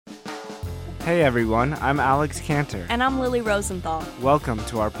Hey everyone, I'm Alex Cantor. And I'm Lily Rosenthal. Welcome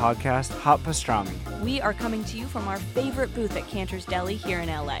to our podcast, Hot Pastrami. We are coming to you from our favorite booth at Cantor's Deli here in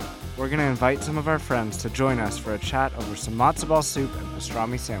LA. We're going to invite some of our friends to join us for a chat over some matzo ball soup and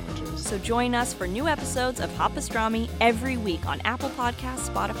pastrami sandwiches. So join us for new episodes of Hot Pastrami every week on Apple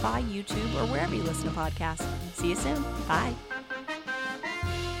Podcasts, Spotify, YouTube, or wherever you listen to podcasts. See you soon. Bye.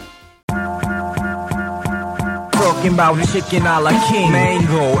 Talking about chicken a la king,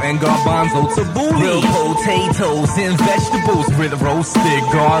 mango and garbanzo tabbouleh, grilled potatoes and vegetables with roasted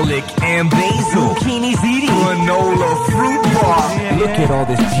garlic and basil, zucchini ziti, granola fruit bar. Look at all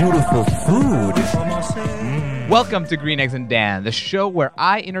this beautiful food. Welcome to Green Eggs and Dan, the show where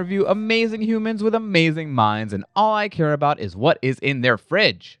I interview amazing humans with amazing minds, and all I care about is what is in their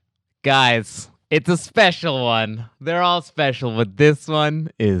fridge. Guys, it's a special one. They're all special, but this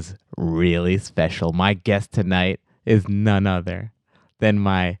one is really special. My guest tonight is none other than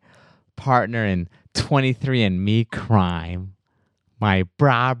my partner in 23andMe crime, my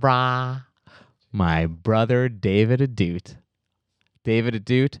my brother David Ahdoot. David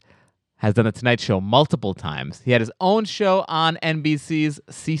Ahdoot has done the Tonight Show multiple times. He had his own show on NBC's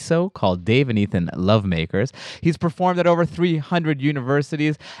CISO called Dave and Ethan Lovemakers. He's performed at over 300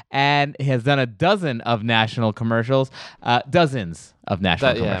 universities, and he has done a dozen of national commercials. Dozens of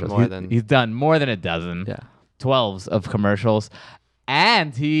national commercials. He's done more than a dozen. Yeah. 12s of commercials.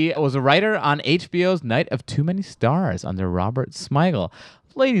 And he was a writer on HBO's Night of Too Many Stars under Robert Smigel.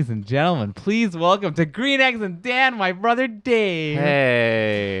 Ladies and gentlemen, please welcome to Green Eggs and Dan, my brother Dave.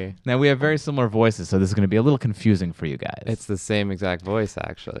 Hey. Now, we have very similar voices, so this is going to be a little confusing for you guys. It's the same exact voice,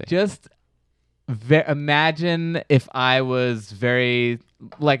 actually. Just imagine if I was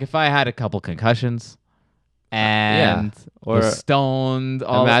if I had a couple concussions and was stoned.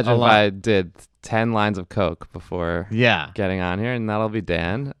 Imagine if I did 10 lines of Coke before getting on here, and that'll be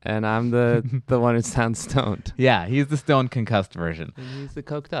Dan, and I'm the one who sounds stoned. Yeah, he's the stoned concussed version. And he's the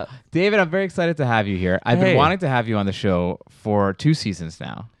coked up. David, I'm very excited to have you here. I've been wanting to have you on the show for 2 seasons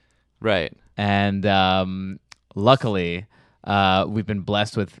now. Right. And luckily, we've been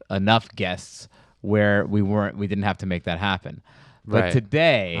blessed with enough guests where we didn't have to make that happen. But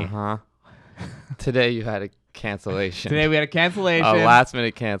today... Today you had a cancellation. Today we had a cancellation. A last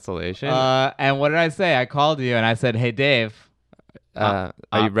minute cancellation. And what did I say? I called you and I said, "Hey, Dave. Are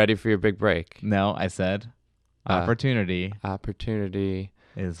you ready for your big break?" No, I said, opportunity. Opportunity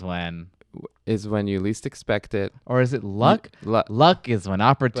is when you least expect it. Or is it luck? Luck is when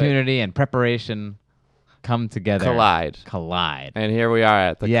opportunity and preparation come together. Collide. And here we are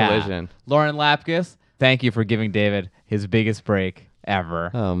at the collision. Lauren Lapkus, thank you for giving David his biggest break ever.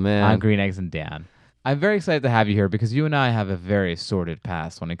 Oh, man. On Green Eggs and Dan. I'm very excited to have you here because you and I have a very sordid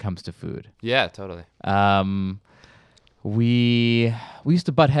past when it comes to food. Yeah, totally. We used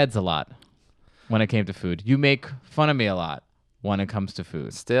to butt heads a lot when it came to food. You make fun of me a lot when it comes to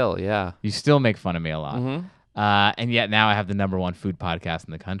food. Still, yeah. You still make fun of me a lot. Mm-hmm. And yet now I have the #1 food podcast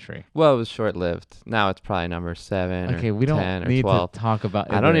in the country. Well, it was short-lived. Now it's probably number 7 okay, or we don't 10 need or 12. to talk about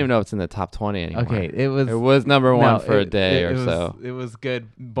it. I don't even know if it's in the top 20 anymore. Okay, it was #1 for a day or so. It was good.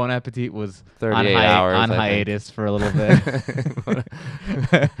 Bon Appetit was 38 hours on hiatus for a little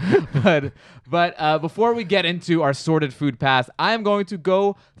bit. but before we get into our sordid food past, I am going to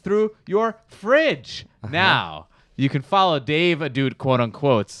go through your fridge now. You can follow Dave Ahdoot,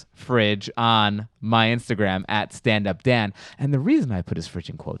 quote-unquote's fridge on my Instagram at StandUpDan. And the reason I put his fridge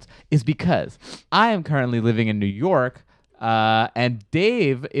in quotes is because I am currently living in New York, and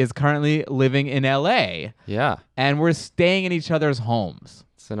Dave is currently living in LA. Yeah. And we're staying in each other's homes.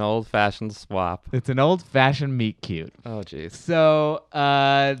 It's an old-fashioned swap. It's an old-fashioned meet cute. Oh, jeez. So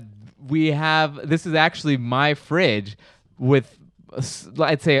this is actually my fridge with...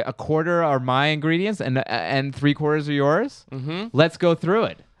 I'd say a quarter are my ingredients and 3/4 are yours. Mm-hmm. Let's go through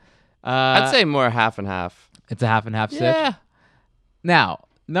it. I'd say more half and half. It's a half and half Yeah. sitch. Now,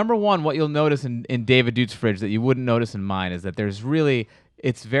 #1, what you'll notice in David Ahdoot's fridge that you wouldn't notice in mine is that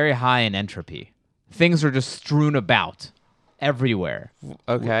it's very high in entropy. Things are just strewn about everywhere.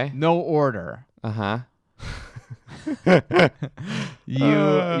 Okay. No order. Uh-huh.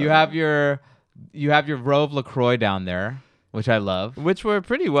 You have your Rove LaCroix down there, which I love. Which were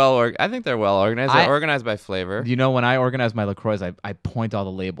pretty I think they're well organized. They're organized by flavor. You know, when I organize my LaCroix, I point all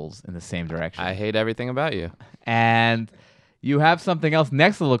the labels in the same direction. I hate everything about you. And you have something else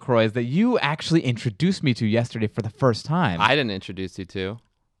next to LaCroix that you actually introduced me to yesterday for the first time. I didn't introduce you to.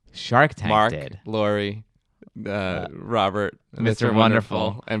 Shark Tank Mark, did. Lori, Robert, Mr.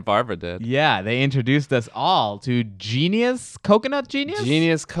 Wonderful. and Barbara did. Yeah, they introduced us all to Genius Coconut Genius.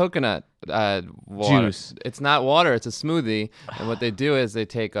 Genius coconut water. Juice. It's not water. It's a smoothie. And what they do is they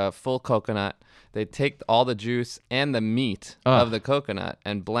take a full coconut. They take all the juice and the meat of the coconut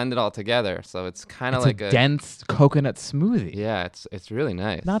and blend it all together. So it's kind of like a dense coconut smoothie. Yeah, it's really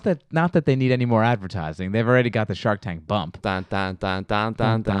nice. Not that they need any more advertising. They've already got the Shark Tank bump. Dun, dun, dun, dun,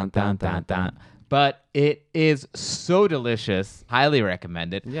 dun, dun, dun, dun, dun. But it is so delicious. Highly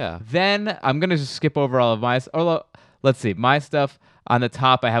recommend it. Yeah. Then I'm gonna just skip over all of my. Let's see, my stuff. On the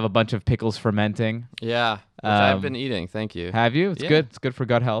top, I have a bunch of pickles fermenting. Yeah, which I've been eating. Thank you. Have you? It's good. It's good for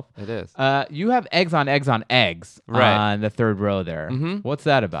gut health. It is. You have eggs on eggs on eggs on the third row there. Mm-hmm. What's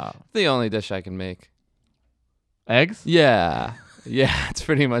that about? It's the only dish I can make. Eggs? Yeah. Yeah, it's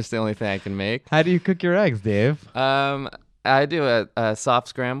pretty much the only thing I can make. How do you cook your eggs, Dave? I do a soft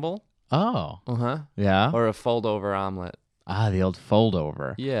scramble. Oh. Uh-huh. Yeah? Or a fold-over omelet. Ah, the old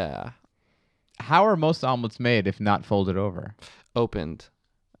fold-over. Yeah. How are most omelets made if not folded over? Opened.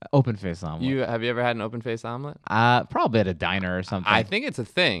 Open face omelet. Have you ever had an open face omelet? Probably at a diner or something. I think it's a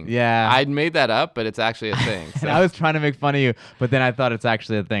thing. Yeah. I'd made that up, but it's actually a thing. So. I was trying to make fun of you, but then I thought it's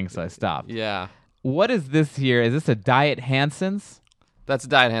actually a thing, so I stopped. Yeah. What is this here? Is this a Diet Hanson's? That's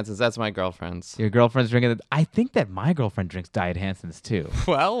Diet Hanson's. That's my girlfriend's. Your girlfriend's drinking it? I think that my girlfriend drinks Diet Hanson's too.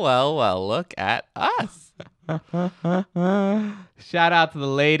 Well, look at us. Shout out to the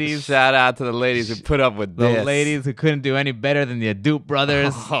ladies. Shout out to the ladies who put up with this. The ladies who couldn't do any better than the Ahdoot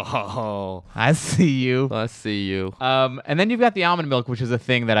brothers. Oh, I see you. I see you. And then you've got the almond milk, which is a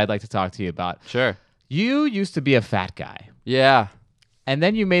thing that I'd like to talk to you about. Sure. You used to be a fat guy. Yeah. And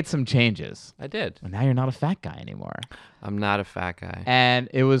then you made some changes. I did. And now you're not a fat guy anymore. I'm not a fat guy. And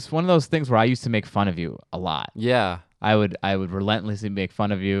it was one of those things where I used to make fun of you a lot. Yeah. I would relentlessly make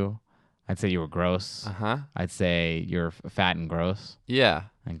fun of you. I'd say you were gross. Uh-huh. I'd say you're fat and gross. Yeah.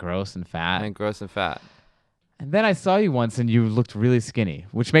 And gross and fat. And gross and fat. And then I saw you once and you looked really skinny,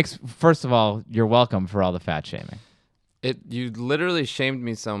 which makes, first of all, you're welcome for all the fat shaming. You literally shamed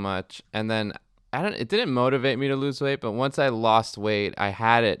me so much, and then it didn't motivate me to lose weight, but once I lost weight, I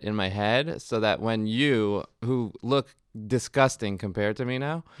had it in my head so that when you, who look disgusting compared to me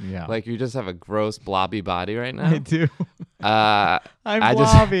now, like you just have a gross blobby body right now. I do. I'm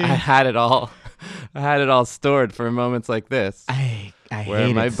blobby. I had it all. I had it all stored for moments like this. I where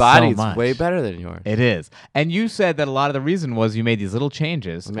hate my it body's so much. way better than yours. It is. And you said that a lot of the reason was you made these little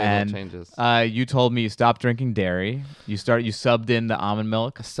changes. You told me you stopped drinking dairy. You subbed in the almond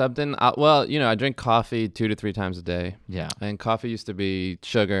milk. I drink coffee 2 to 3 times a day. Yeah. And coffee used to be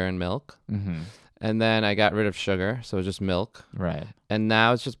sugar and milk. Mm-hmm. And then I got rid of sugar, so it was just milk. Right. And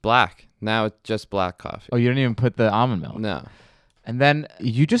now it's just black. Now it's just black coffee. Oh, you didn't even put the almond milk? No. And then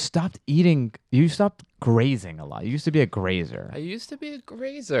you just stopped eating. You stopped grazing a lot. You used to be a grazer. I used to be a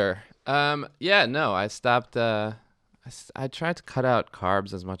grazer. I stopped. I tried to cut out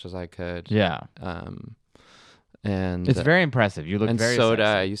carbs as much as I could. Yeah. And it's very impressive. You look very soda.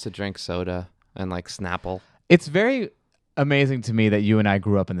 sexy. I used to drink soda and like Snapple. It's very amazing to me that you and I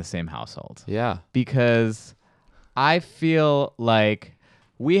grew up in the same household. Yeah. Because I feel like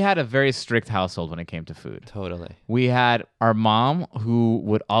we had a very strict household when it came to food. Totally. We had our mom who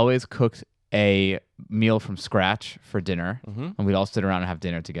would always cook a meal from scratch for dinner, and we'd all sit around and have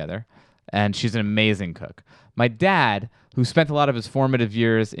dinner together. And she's an amazing cook. My dad, who spent a lot of his formative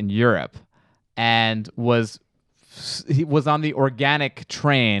years in Europe and he was on the organic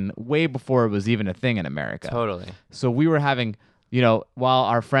train way before it was even a thing in America. Totally. So we were having, while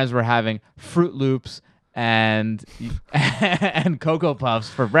our friends were having Fruit Loops and Cocoa Puffs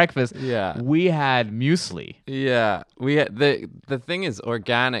for breakfast, we had muesli. Yeah, we had, the thing is,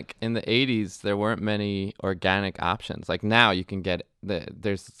 organic in the 80s there weren't many organic options. Like now you can get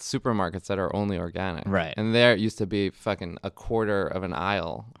there's supermarkets that are only organic, right? And there used to be fucking a quarter of an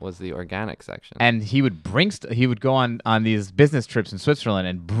aisle was the organic section. And he would he would go on these business trips in Switzerland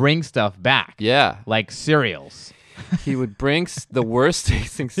and bring stuff back. Yeah, like cereals. He would bring the worst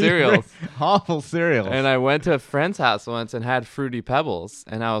tasting cereals. Awful cereals. And I went to a friend's house once and had Fruity Pebbles.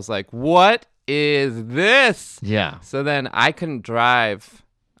 And I was like, what is this? Yeah. So then I couldn't drive.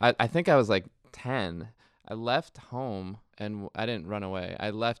 I think I was like 10. I left home and I didn't run away. I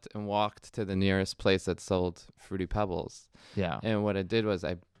left and walked to the nearest place that sold Fruity Pebbles. Yeah. And what I did was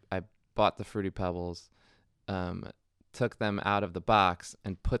I bought the Fruity Pebbles, took them out of the box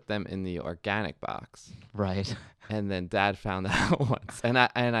and put them in the organic box. Right. And then Dad found out once, and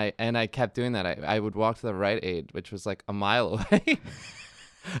I kept doing that. I would walk to the Rite Aid, which was like a mile away,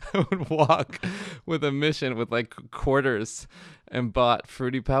 I would walk with a mission with like quarters and bought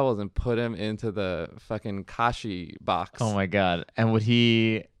Fruity Pebbles and put him into the fucking kashi box. Oh my god! And would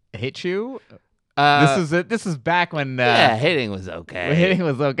he hit you? Uh, This is back when yeah, hitting was okay. hitting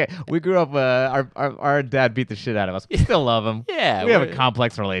was okay. We grew up. Our dad beat the shit out of us. We still love him. Yeah, we have a we're-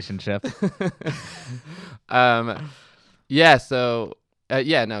 complex relationship. Yeah. So,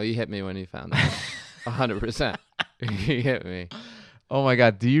 yeah, no, he hit me when he found out. 100%. He hit me. Oh my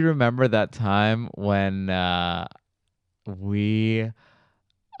god! Do you remember that time when we?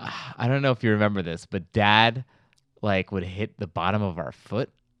 I don't know if you remember this, but Dad like would hit the bottom of our foot.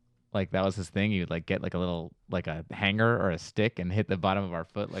 Like that was his thing. He would like get like a little like a hanger or a stick and hit the bottom of our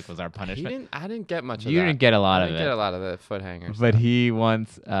foot like was our punishment. I didn't get much of You that. didn't get a lot I of didn't it. get a lot of the foot hangers. But he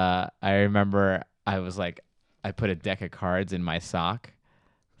once, I remember I was like, I put a deck of cards in my sock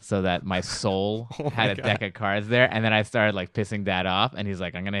so that my soul had a deck of cards there. And then I started like pissing Dad off. And he's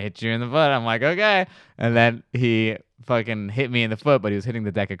like, I'm going to hit you in the foot. I'm like, okay. And then he fucking hit me in the foot, but he was hitting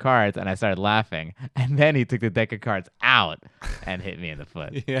the deck of cards. And I started laughing. And then he took the deck of cards out and hit me in the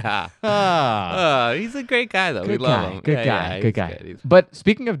foot. Yeah. Ah. He's a great guy, though. We Good love guy, him. good Yeah, guy, yeah, good he's guy. He's- But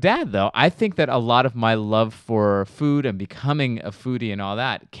speaking of Dad, though, I think that a lot of my love for food and becoming a foodie and all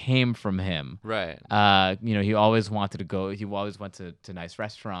that came from him. Right. He always wanted to go. He always went to nice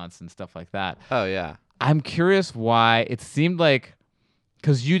restaurants and stuff like that. Oh, yeah. I'm curious why it seemed like,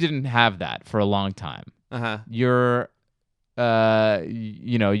 because you didn't have that for a long time. Uh-huh. You're,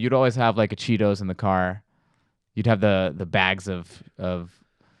 you'd always have like a Cheetos in the car. You'd have the bags of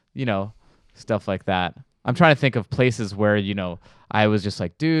stuff like that. I'm trying to think of places where, I was just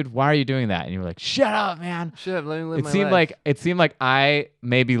like, dude, why are you doing that? And you were like, shut up, man. Shut up, let me live It my seemed life. like I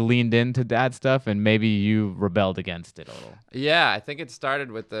maybe leaned into Dad stuff and maybe you rebelled against it a little. Yeah, I think it started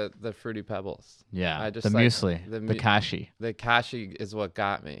with the Fruity Pebbles. Yeah. I just the like muesli, the kashi. The kashi is what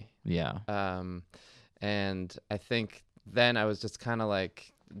got me. Yeah. And I think then I was just kind of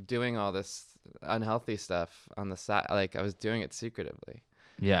like doing all this unhealthy stuff on the side. Like I was doing it secretively.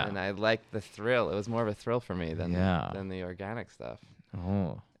 Yeah. And I liked the thrill. It was more of a thrill for me than the organic stuff.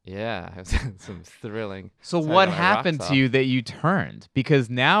 Oh. Yeah, it was some thrilling. So Sorry, what my happened rocks to you that you turned? Because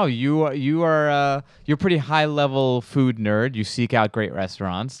now you're a pretty high level food nerd. You seek out great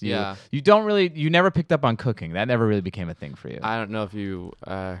restaurants. Yeah. You never picked up on cooking. That never really became a thing for you. I don't know if you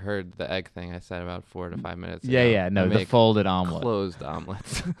heard the egg thing I said about 4 to 5 minutes ago. Yeah. No, I the make folded omelet. closed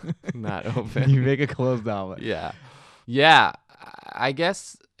omelets, not open. You make a closed omelet. Yeah. I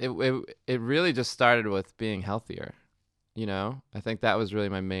guess it really just started with being healthier. I think that was really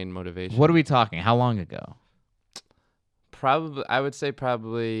my main motivation. What are we talking? How long ago? I would say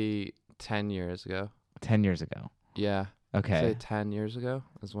probably 10 years ago. 10 years ago. Yeah. Okay. I'd say 10 years ago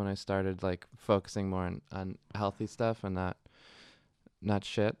is when I started like focusing more on healthy stuff and not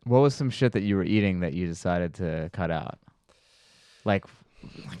shit. What was some shit that you were eating that you decided to cut out? Like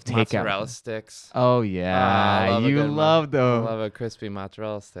take Mozzarella out. sticks. Oh yeah, you love I those. love a crispy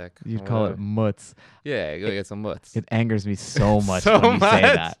mozzarella stick. You'd call it mutts. Yeah, go get some mutts. It angers me so much So when you say much.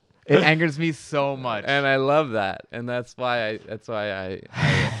 that. It angers me so much. And I love that, and that's why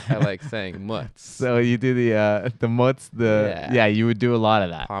I like saying mutts. So you do the mutts, you would do a lot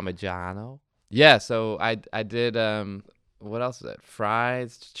of that. Parmigiano. Yeah, so I did what else is it?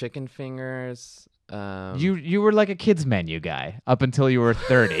 Fries, chicken fingers. You were like a kids menu guy up until you were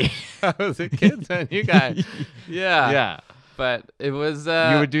 30. I was a kid's menu guy. Yeah. Yeah. But it was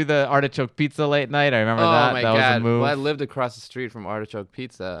You would do the artichoke pizza late night. I remember oh that. my That god. was a move. Well, I lived across the street from Artichoke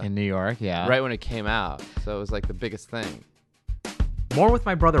Pizza in New York, yeah. right when it came out. So it was like the biggest thing. More with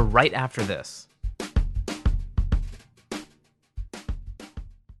my brother right after this.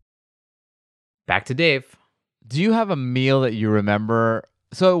 Back to Dave. Do you have a meal that you remember?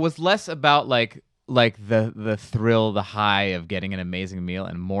 So it was less about like the thrill, the high of getting an amazing meal,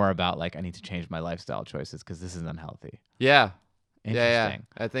 and more about like I need to change my lifestyle choices because this is unhealthy. Yeah. Interesting.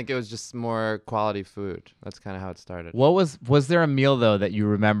 Yeah. I think it was just more quality food. That's kind of how it started. What was there a meal though that you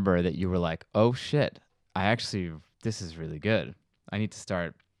remember that you were like, oh shit, this is really good. I need to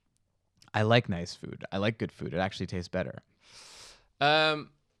start. I like nice food. I like good food. It actually tastes better.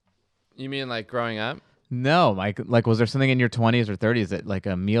 You mean like growing up? No, like was there something in your 20s or 30s that like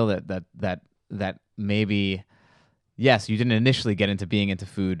a meal that maybe, yes, you didn't initially get into being into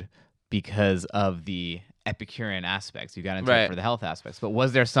food because of the Epicurean aspects. You got into it for the health aspects. But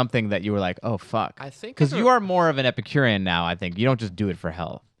was there something that you were like, oh fuck? I think because you are more of an Epicurean now. I think you don't just do it for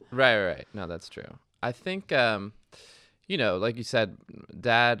health. Right. No, that's true. I think like you said,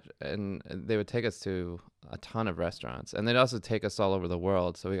 Dad and they would take us to a ton of restaurants, and they'd also take us all over the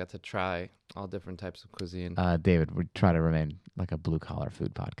world, so we got to try all different types of cuisine. David, we try to remain like a blue collar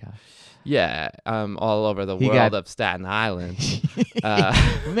food podcast. Yeah, all over the He world got- of Staten Island.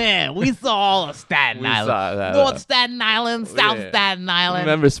 Man, we saw all of Staten We Island. saw that. North Staten Island, South Yeah. Staten Island.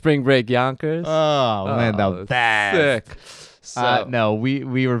 Remember Spring Break Yonkers? Oh, man, the Oh, best. sick. So, No, we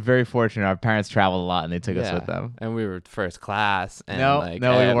were very fortunate. Our parents traveled a lot, and they took us yeah, with them. and we were first class. And No, like,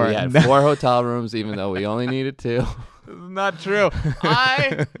 no, we we weren't. had No. 4 hotel rooms, even though we only needed 2. This is not true.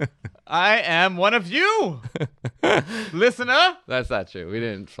 I am one of you, listener. That's not true. We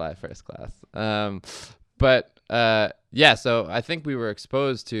didn't fly first class. But yeah, so I think we were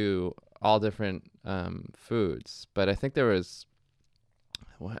exposed to all different foods. But I think there was,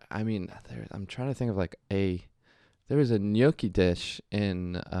 I'm trying to think of like there was a gnocchi dish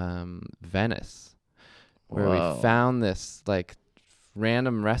in Venice where Whoa. we found this like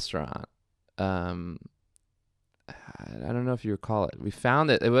random restaurant. I don't know if you recall it. We found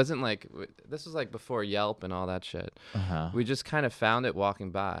it. It wasn't like this was like before Yelp and all that shit. Uh-huh. We just kind of found it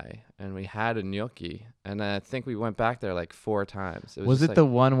walking by, and we had a gnocchi. And I think we went back there like 4 times. Was just it like, the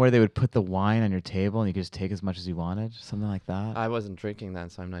one where they would put the wine on your table and you could just take as much as you wanted? Something like that? I wasn't drinking then,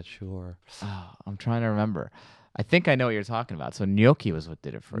 so I'm not sure. Oh, I'm trying to remember. I think I know what you're talking about. So gnocchi was what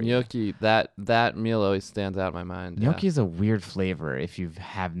did it for you. Gnocchi, that meal always stands out in my mind. yeah. Gnocchi is a weird flavor if you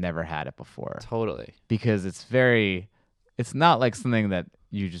have never had it before, Totally. because it's not like something that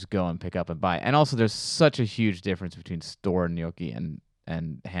you just go and pick up and buy. And also there's such a huge difference between store gnocchi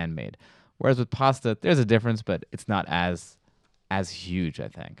and handmade. Whereas with pasta, there's a difference, but it's not as huge, I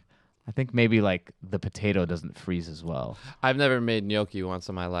think. I think maybe like the potato doesn't freeze as well. I've never made gnocchi once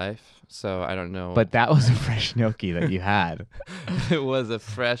in my life, so I don't know. But that was a fresh gnocchi that you had. it was a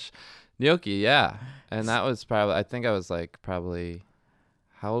fresh gnocchi, yeah. And that was probably, I think I was like probably,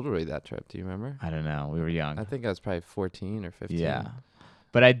 how old were we that trip? Do you remember? I don't know. We were young. I think I was probably 14 or 15. Yeah.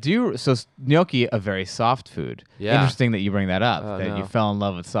 But I do. So gnocchi, a very soft food. Yeah. Interesting that you bring that up, Oh, that you no. fell in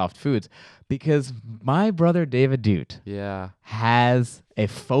love with soft foods. Because my brother, David Ahdoot, Yeah. has a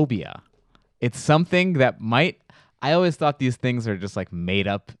phobia. It's something that I always thought these things are just like made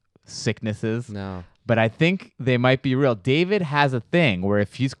up sicknesses. No. But I think they might be real. David has a thing where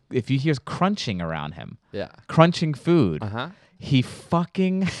if he hears crunching around him, Yeah. crunching food, Uh-huh. he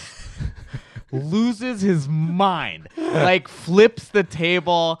fucking loses his mind. Like flips the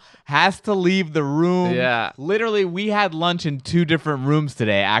table, has to leave the room. Yeah. Literally, we had lunch in 2 different rooms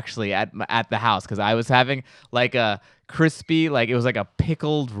today, actually, at the house, because I was having like a crispy, like it was like a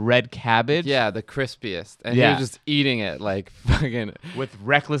pickled red cabbage. Yeah, the crispiest. And Yeah. he was just eating it like fucking. With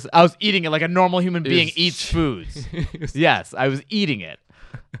reckless, I was eating it like a normal human being was- eats foods. Yes, I was eating it.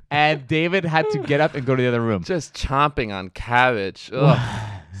 And David had to get up and go to the other room. Just chomping on cabbage. Ugh.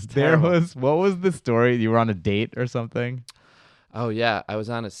 What was the story? You were on a date or something? Oh yeah, I was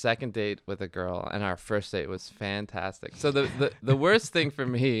on a second date with a girl, and our first date was fantastic. So the worst thing for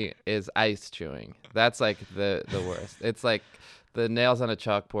me is ice chewing. That's like the worst. It's like the nails on a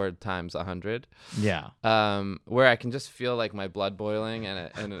chalkboard times 100. Yeah. Where I can just feel like my blood boiling, and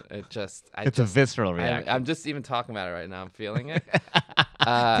it just It's a visceral reaction. I'm just even talking about it right now. I'm feeling it.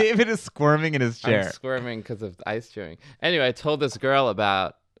 David is squirming in his chair. I'm squirming because of ice chewing. Anyway, I told this girl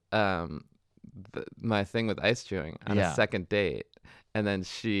about my thing with ice chewing on Yeah. a second date, and then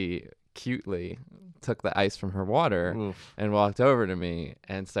she cutely took the ice from her water Oof. and walked over to me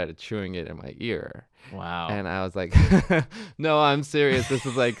and started chewing it in my ear. Wow. And I was like, no, I'm serious. This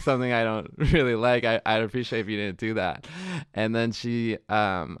is like something I don't really like. I'd appreciate if you didn't do that. And then she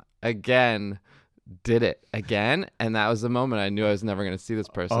again did it again. And that was the moment I knew I was never going to see this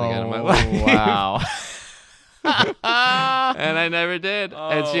person again in my life. Wow. And I never did.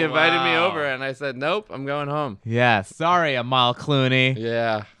 And she Oh, invited me wow. over, and I said, nope, I'm going home. Yeah. Sorry, Amal Clooney.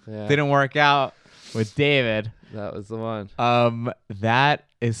 Yeah. Didn't work out with David. That was the one. That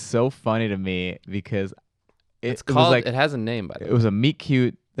is so funny to me because It's it was called, like it has a name, by the it way. was a meet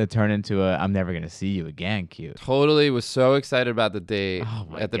cute that turned into a I'm never gonna see you again cute. Totally was so excited about the date Oh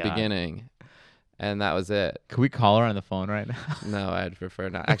my at the God. beginning. And that was it. Can we call her on the phone right now? No, I'd prefer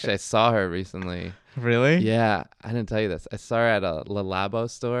not. Actually, I saw her recently. Really? Yeah, I didn't tell you this. I saw her at a Le Labo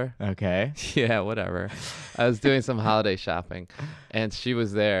store. Okay. Yeah, whatever. I was doing some holiday shopping, and she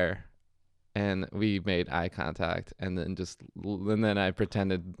was there, and we made eye contact, and then I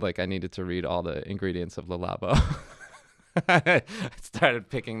pretended like I needed to read all the ingredients of Le Labo. I started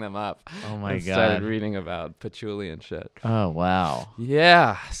picking them up. Oh my and started God. reading about patchouli and shit. Oh wow.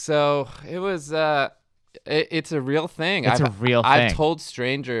 Yeah, so it was It's a real thing. It's a real thing. I've told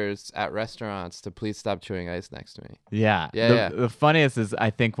strangers at restaurants to please stop chewing ice next to me. Yeah. Yeah. The funniest is, I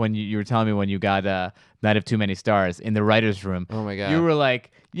think, when you were telling me when you got Night of Too Many Stars in the writer's room. Oh my God. You were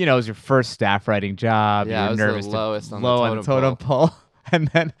like, it was your first staff writing job. Yeah, you I were was nervous the lowest on low the on the totem pole. And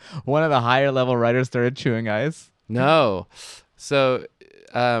then one of the higher level writers started chewing ice. No. So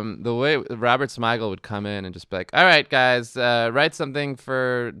the way Robert Smigel would come in and just be like, all right, guys, write something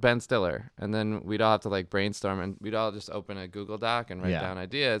for Ben Stiller. And then we'd all have to like brainstorm, and we'd all just open a Google Doc and write down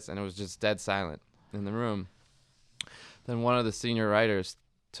ideas. And it was just dead silent in the room. Then one of the senior writers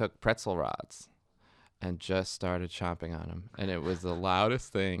took pretzel rods and just started chomping on them. And it was the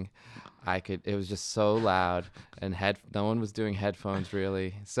loudest thing it was just so loud, and no one was doing headphones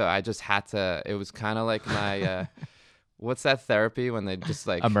really. So I just had to, it was kind of like my, what's that therapy when they just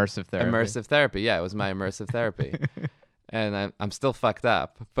like Immersive therapy. Immersive therapy. Yeah, it was my immersive therapy. And I'm still fucked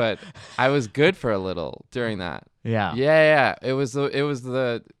up, but I was good for a little during that. Yeah. Yeah. It was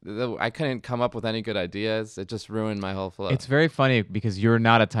the I couldn't come up with any good ideas. It just ruined my whole flow. It's very funny because you're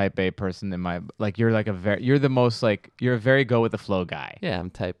not a type A person you're like you're the most like, you're a very go with the flow guy. Yeah,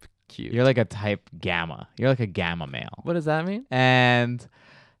 I'm type Q. You're like a type gamma. You're like a gamma male. What does that mean? And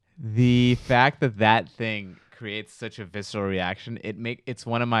the fact that thing creates such a visceral reaction, it's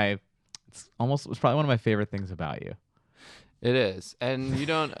probably one of my favorite things about you. It is, and you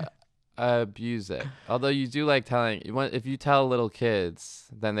don't abuse it. Although you do like telling. If you tell little kids,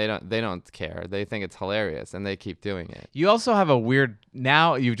 then they don't care. They think it's hilarious, and they keep doing it. You also have a weird.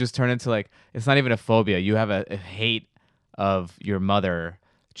 Now you've just turned into like, it's not even a phobia. You have a hate of your mother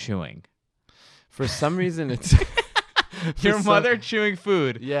chewing. For some reason, it's your mother chewing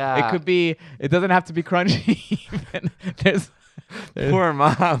food. Yeah, it doesn't have to be crunchy. Even. There's poor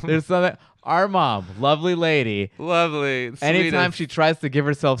mom. There's something. Our mom, lovely lady. Lovely. Anytime she tries to give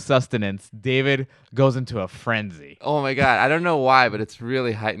herself sustenance, David goes into a frenzy. Oh my God. I don't know why, but it's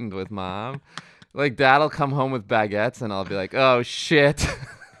really heightened with mom. Like, dad'll come home with baguettes, and I'll be like, oh shit.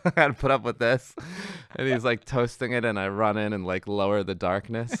 I gotta put up with this. And he's like toasting it, and I run in and like lower the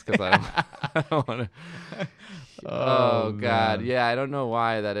darkness because I don't want to. Oh God. Man. Yeah, I don't know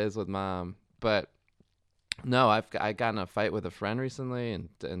why that is with mom, but no, I got in a fight with a friend recently and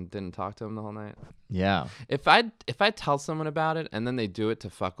didn't talk to him the whole night. Yeah. If I tell someone about it and then they do it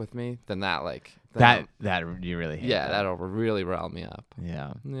to fuck with me, then that you really hate. Yeah, that. that'll really rile me up.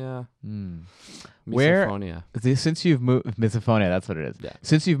 Yeah. Yeah. Misophonia. Since you've moved, misophonia, that's what it is. Yeah.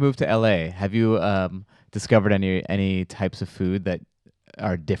 Since you've moved to LA, have you discovered any types of food that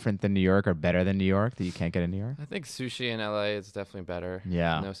are different than New York or better than New York that you can't get in New York? I think sushi in LA is definitely better.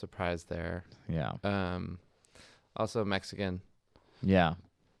 Yeah. No surprise there. Yeah. Also Mexican. Yeah.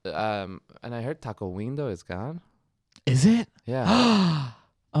 And I heard Taco Window is gone. Is it? Yeah.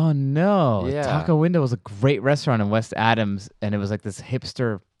 Oh no. Yeah. Taco Window was a great restaurant in West Adams, and it was like this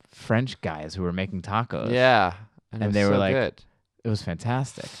hipster French guys who were making tacos. Yeah. And they were so like, good. It was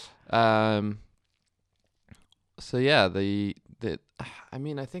fantastic. So yeah, I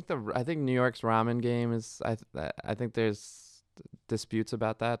mean, I think New York's ramen game is. I think there's disputes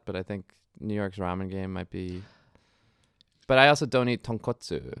about that, but I think New York's ramen game might be. But I also don't eat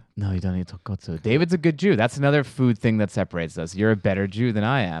tonkotsu. No, you don't eat tonkotsu. David's a good Jew. That's another food thing that separates us. You're a better Jew than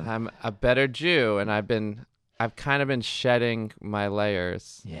I am. I'm a better Jew, and I've kind of been shedding my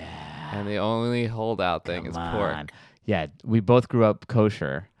layers. Yeah. And the only holdout thing is pork. On. Yeah, we both grew up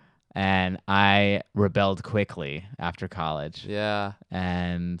kosher, and I rebelled quickly after college. Yeah.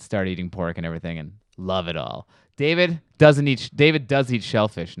 And started eating pork and everything, and love it all. David does eat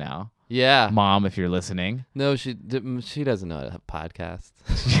shellfish now. Yeah. Mom, if you're listening. No, she doesn't know how to have podcast.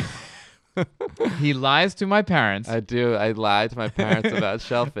 He lies to my parents. I do. I lie to my parents about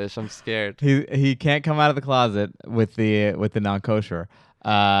shellfish. I'm scared. He can't come out of the closet with the non-kosher.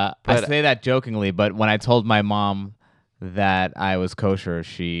 I say that jokingly, but when I told my mom that I was kosher,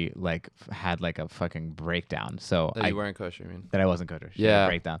 she had a fucking breakdown. So That you weren't kosher, you mean? That I wasn't kosher. She had a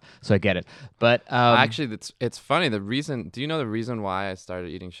breakdown. So I get it. But actually, it's funny. Do you know the reason why I started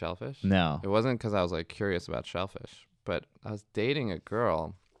eating shellfish? No. It wasn't because I was curious about shellfish, but I was dating a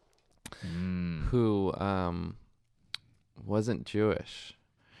girl who wasn't Jewish,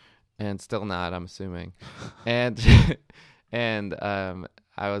 and still not, I'm assuming, and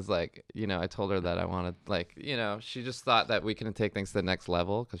I was like, I told her that I wanted, she just thought that we couldn't take things to the next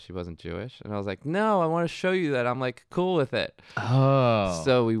level because she wasn't Jewish. And I was like, no, I want to show you that I'm cool with it. Oh.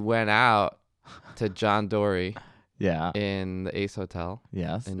 So we went out to John Dory. Yeah. In the Ace Hotel.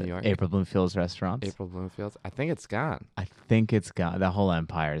 Yes. In New York. April Bloomfield's restaurants. April Bloomfield's. I think it's gone. The whole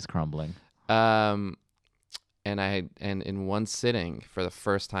empire is crumbling. And in one sitting, for the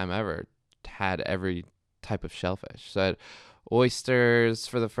first time ever, had every type of shellfish. So I had oysters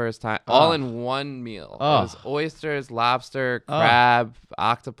for the first time, all in one meal. It was oysters, lobster, crab,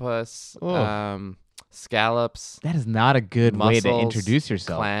 octopus, scallops. That is not a good way to mussels, introduce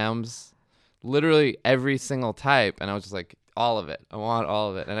yourself. Clams, literally every single type. And I was just like, all of it. I want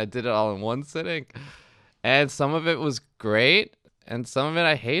all of it. And I did it all in one sitting. And some of it was great, and some of it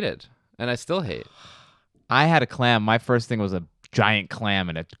I hated, and I still hate. I had a clam. My first thing was a giant clam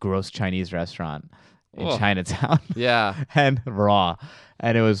in a gross Chinese restaurant in Chinatown. Yeah. And raw.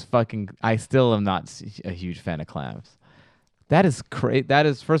 And it was fucking... I still am not a huge fan of clams. That is crazy. That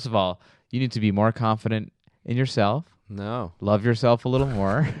is, first of all, you need to be more confident in yourself. No. Love yourself a little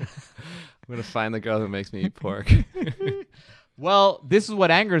more. I'm going to find the girl who makes me eat pork. Well, this is what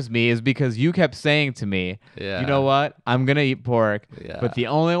angers me is because you kept saying to me, you know what? I'm going to eat pork, but the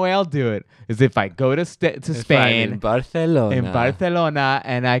only way I'll do it is if I go to Spain, in Barcelona,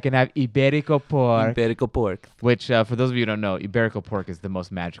 and I can have Iberico pork. Iberico pork. Which, for those of you who don't know, Iberico pork is the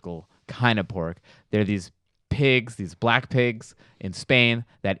most magical kind of pork. They're these pigs, these black pigs in Spain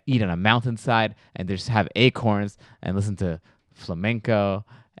that eat on a mountainside and they just have acorns and listen to flamenco.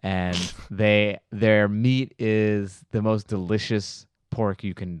 And their meat is the most delicious pork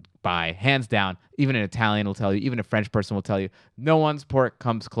you can buy, hands down. Even an Italian will tell you, even a French person will tell you, no one's pork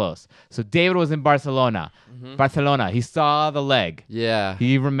comes close. So David was in Barcelona. Barcelona. He saw the leg. Yeah.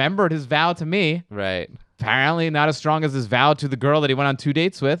 He remembered his vow to me. Right. Apparently not as strong as his vow to the girl that he went on 2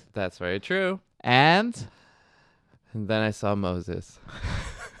 dates with. That's very true. And then I saw Moses.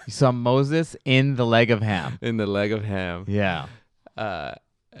 You saw Moses in the leg of ham. In the leg of ham. Yeah.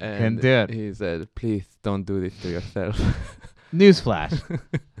 And do it. He said, please don't do this to yourself. Newsflash.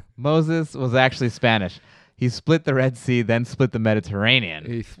 Moses was actually Spanish. He split the Red Sea, then split the Mediterranean.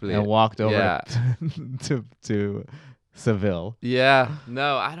 He split. And walked over to Seville. Yeah.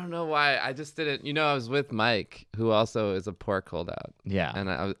 No, I don't know why. I just didn't. You know, I was with Mike, who also is a pork holdout. Yeah.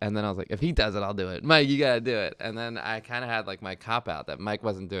 And then I was like, if he does it, I'll do it. Mike, you got to do it. And then I kind of had like my cop out that Mike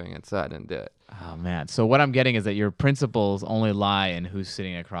wasn't doing it, so I didn't do it. Oh, man. So what I'm getting is that your principles only lie in who's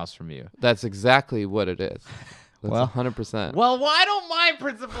sitting across from you. That's exactly what it is. That's Well, 100%. Well, why don't my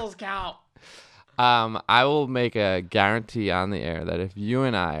principles count? I will make a guarantee on the air that if you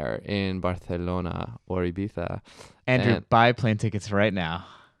and I are in Barcelona or Ibiza, Andrew, buy plane tickets right now.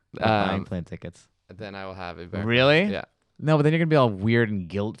 Buying plane tickets. Then I will have it back. Really? Yeah. No, but then you're going to be all weird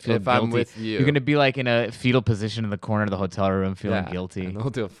and feel if guilty. I'm with you. You're going to be like in a fetal position in the corner of the hotel room feeling guilty. And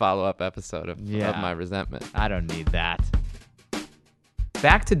we'll do a follow-up episode of my resentment. I don't need that.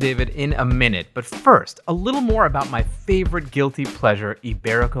 Back to David in a minute, but first, a little more about my favorite guilty pleasure,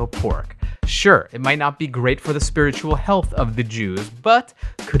 Iberico pork. Sure, it might not be great for the spiritual health of the Jews, but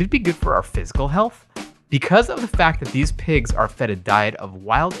could it be good for our physical health? Because of the fact that these pigs are fed a diet of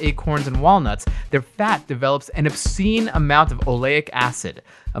wild acorns and walnuts, their fat develops an obscene amount of oleic acid,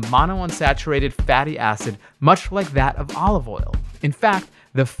 a monounsaturated fatty acid much like that of olive oil. In fact,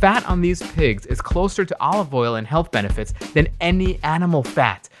 the fat on these pigs is closer to olive oil in health benefits than any animal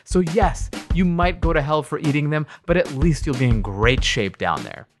fat. So yes, you might go to hell for eating them, but at least you'll be in great shape down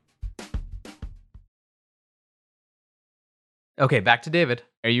there. Okay, back to David.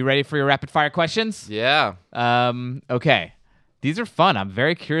 Are you ready for your rapid fire questions? Yeah. Okay. These are fun. I'm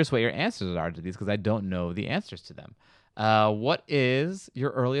very curious what your answers are to these because I don't know the answers to them. What is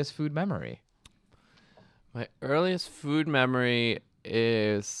your earliest food memory? My earliest food memory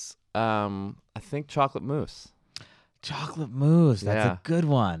is, I think, chocolate mousse. Chocolate mousse. That's a good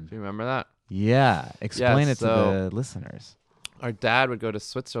one. Do you remember that? Yeah. Explain it to the listeners. Our dad would go to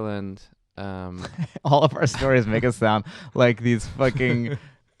Switzerland. All of our stories make us sound like these fucking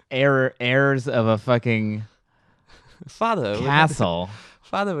heirs of a fucking castle.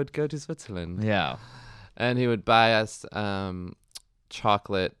 Father would go to Switzerland. Yeah. And he would buy us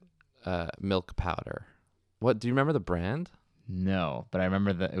chocolate milk powder. What, do you remember the brand? No, but I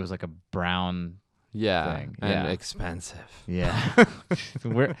remember that it was like a brown thing. And expensive. Yeah.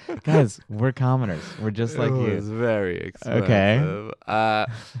 we're commoners. We're just like you. It was very expensive. Okay.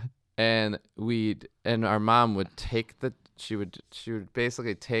 And our mom would take she would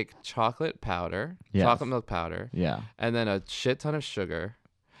basically take chocolate powder, chocolate milk powder, and then a shit ton of sugar,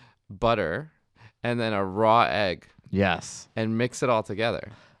 butter, and then a raw egg. Yes. And mix it all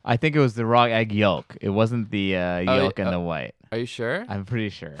together. I think it was the raw egg yolk. It wasn't the yolk and the white. Are you sure? I'm pretty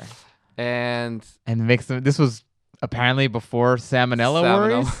sure. And mix them. This was apparently before salmonella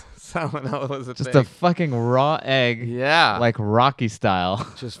worries. Salmonella was a just thing. A fucking raw egg. Yeah. Like Rocky style.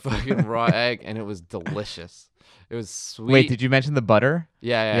 Just fucking raw egg, and it was delicious. It was sweet. Wait, did you mention the butter?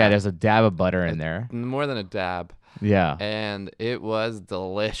 Yeah. Yeah, there's a dab of butter in there. More than a dab. Yeah. and it was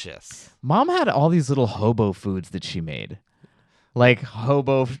delicious. Mom had all these little hobo foods that she made, like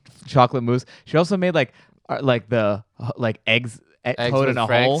hobo chocolate mousse. She also made like eggs, Eggs toad with in a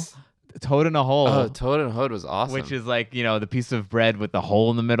Frank's? hole. Toad in a hole. Oh, Toad and Hood was awesome. Which is like, the piece of bread with the hole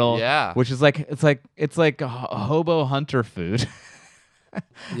in the middle. Yeah. Which is like it's like a hobo hunter food.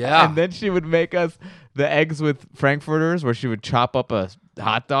 yeah. And then she would make us the eggs with frankfurters, where she would chop up a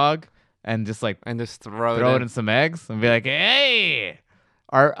hot dog and just like and just throw it in some eggs and be like, "Hey,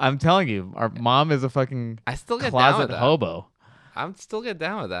 I'm telling you, our mom is a fucking I still get down closet with that. hobo. I'm still get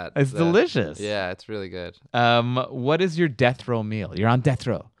down with that. It's delicious. Yeah, it's really good. What is your death row meal? You're on death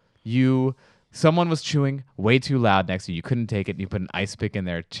row. Someone was chewing way too loud next to you. You couldn't take it. You put an ice pick in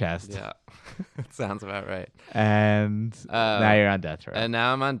their chest. Yeah, it sounds about right. And now you're on death row. And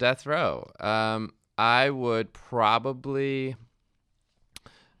now I'm on death row. I would probably,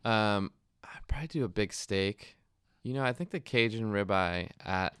 I'd probably do a big steak. I think the Cajun ribeye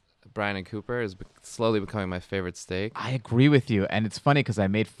at Bryan and Cooper is slowly becoming my favorite steak. I agree with you. And it's funny because I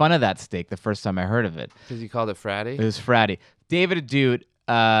made fun of that steak the first time I heard of it. Because you called it fratty? It was fratty. David Ahdoot,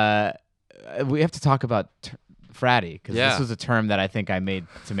 we have to talk about fratty because this was a term that I think I made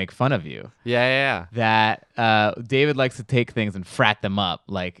to make fun of you. Yeah. That David likes to take things and frat them up.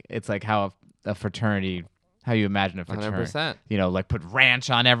 Like it's like how a fraternity, how you imagine a fraternity. 100%. Like put ranch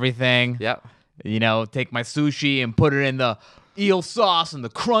on everything. Yep. Take my sushi and put it in the eel sauce and the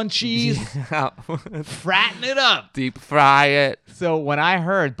crunchies. Fratting it up. Deep fry it. So when I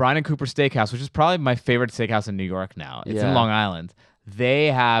heard Bryan and Cooper Steakhouse, which is probably my favorite steakhouse in New York now, it's in Long Island. They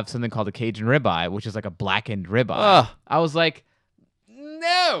have something called a Cajun ribeye, which is like a blackened ribeye. Ugh. I was like,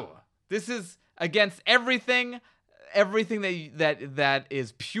 no, this is against everything that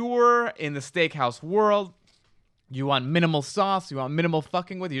is pure in the steakhouse world. You want minimal sauce. You want minimal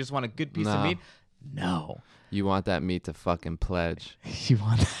fucking with. You just want a good piece of meat. No. You want that meat to fucking pledge. You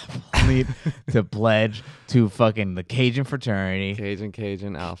want that meat to pledge to fucking the Cajun fraternity.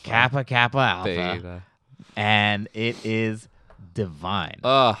 Cajun Alpha. Kappa Alpha. Beta. And it is divine.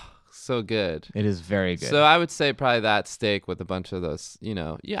 Oh, so good. It is very good. So I would say probably that steak with a bunch of those,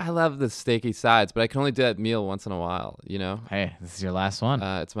 I love the steaky sides, but I can only do that meal once in a while, Hey, this is your last one.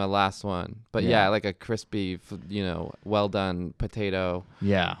 It's my last one. But Yeah. yeah, like a crispy, well done potato.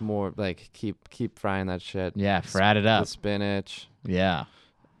 Yeah. More like keep frying that shit. Yeah, frat it up. The spinach. Yeah.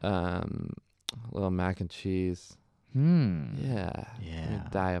 A little mac and cheese. Yeah. Yeah. I'm gonna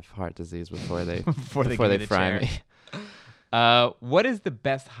die of heart disease before they Before they before give they me the fry chair. me. What is the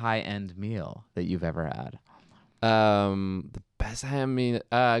best high-end meal that you've ever had? The best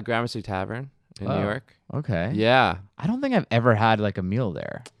Gramercy Tavern in New York. Okay. Yeah. I don't think I've ever had like a meal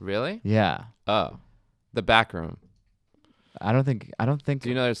there. Really? Yeah. Oh, the back room. I don't think. Do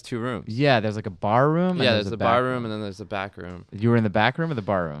you know there's two rooms? Yeah, there's like a bar room. Yeah, and there's the back bar room and then there's the back room. You were in the back room or the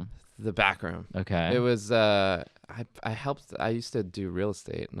bar room? The back room. Okay. It was I used to do real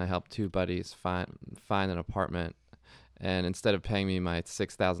estate and I helped two buddies find an apartment. And instead of paying me my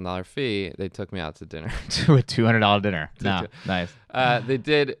 $6,000 fee, they took me out to dinner. To a $200 dinner. No, nice. They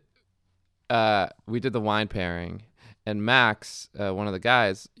did. We did the wine pairing, and Max, one of the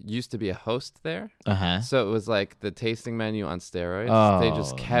guys, used to be a host there. So it was like the tasting menu on steroids. Oh, they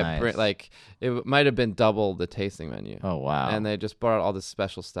just kept nice. it might have been double the tasting menu. Oh wow. And they just brought all this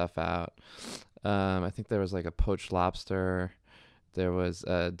special stuff out. I think there was like a poached lobster. There was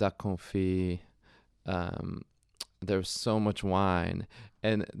duck confit. There was so much wine,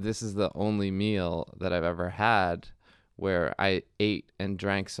 and this is the only meal that I've ever had where I ate and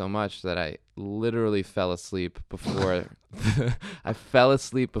drank so much that I literally fell asleep before. I fell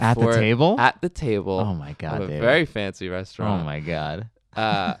asleep before At the table? At the table. Oh my God, of a David. very fancy restaurant. Oh my God.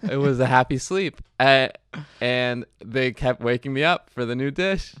 It was a happy sleep, and they kept waking me up for the new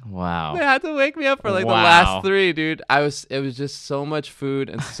dish. Wow. They had to wake me up for like the last three, dude. It was just so much food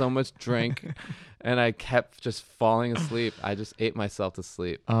and so much drink. And I kept just falling asleep. I just ate myself to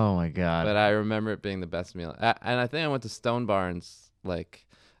sleep. Oh my God. But I remember it being the best meal. And I think I went to Stone Barns like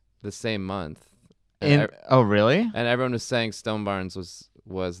the same month. Oh really? And everyone was saying Stone Barns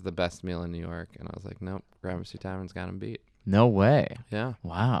was the best meal in New York. And I was like, nope, Gramercy Tavern's got him beat. No way. Yeah.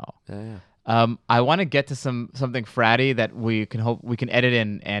 Wow. Yeah. I want to get to something fratty that we can edit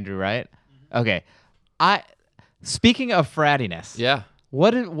in, Andrew, right? Okay. Speaking of frattiness. Yeah.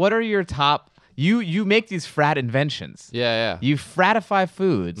 What are your top? You make these frat inventions. Yeah. You fratify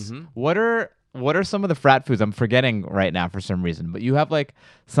foods. Mm-hmm. What are some of the frat foods? I'm forgetting right now for some reason, but you have like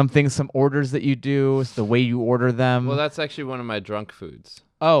some orders that you do, it's the way you order them. Well, that's actually one of my drunk foods.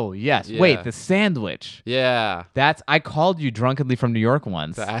 Oh, yes. Yeah. Wait, the sandwich. Yeah. I called you drunkenly from New York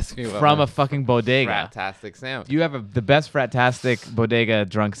once. To ask me what from my a fucking bodega. Fratastic sandwich. You have the best fratastic bodega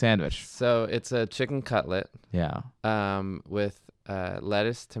drunk sandwich. So it's a chicken cutlet Yeah. with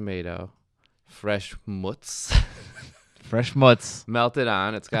lettuce, tomato, fresh mutz. Fresh mutz. Melted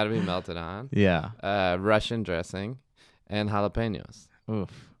on. It's got to be melted on. Yeah. Russian dressing and jalapenos. Oof.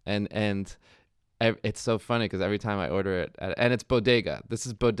 And it's so funny because every time I order it, and it's bodega. This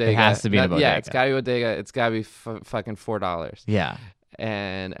is bodega. It has to be in a bodega. Yeah, it's got to be bodega. It's got to be fucking $4. Yeah.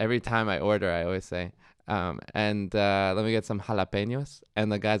 And every time I order, I always say, let me get some jalapenos.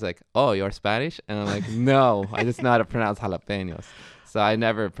 And the guy's like, oh, you're Spanish? And I'm like, no, I just know how to pronounce jalapenos. So I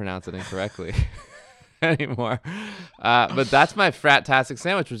never pronounce it incorrectly anymore. But that's my fratastic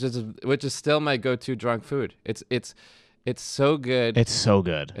sandwich, which is still my go-to drunk food. It's so good. It's so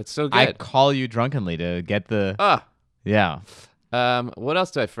good. It's so good. I call you drunkenly to get the. Yeah. What else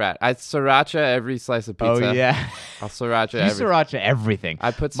do I frat? I sriracha every slice of pizza. Oh yeah. I'll sriracha You everything. sriracha everything.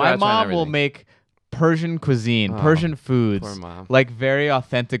 I put sriracha My on mom will everything. make Persian cuisine, Persian foods, poor mom. like very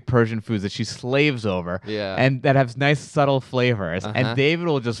authentic Persian foods that she slaves over, Yeah. and that have nice subtle flavors. Uh-huh. And David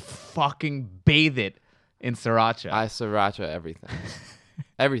will just fucking bathe it in sriracha. I sriracha everything.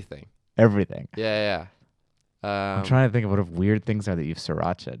 Everything. Everything. Yeah. I'm trying to think of what weird things are that you've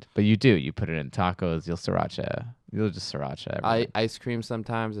sriracha'd. But you do. You put it in tacos. You'll sriracha. You'll just sriracha everything. Ice cream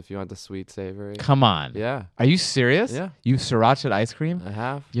sometimes if you want the sweet savory. Come on. Yeah, Are you serious? Yeah. You've sriracha'd ice cream? I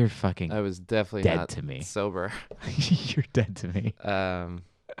have. You're fucking I was definitely dead not to me. sober. You're dead to me.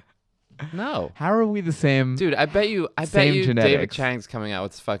 No. How are we the same? Dude, I bet you Same David genetics. Chang's coming out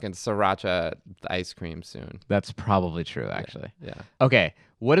with fucking sriracha ice cream soon. That's probably true, actually. Yeah. Okay.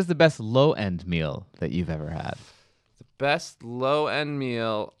 What is the best low end meal that you've ever had? The best low end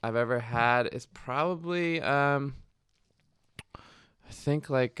meal I've ever had is probably I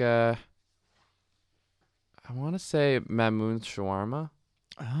think like I want to say Mamoon's shawarma.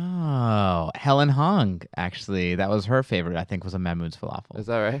 Oh, Helen Hong, actually. That was her favorite, I think, was a Mamoon's falafel. Is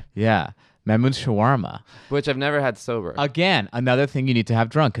that right? Yeah. Mamoon's shawarma. Which I've never had sober. Again, another thing you need to have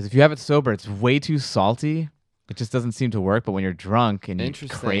drunk, because if you have it sober, it's way too salty. It just doesn't seem to work. But when you're drunk and you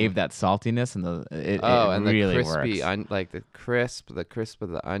Interesting. crave that saltiness, and it and really the crispy, works. like the crisp of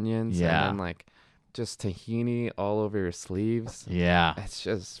the onions, Yeah. and then like just tahini all over your sleeves. Yeah. It's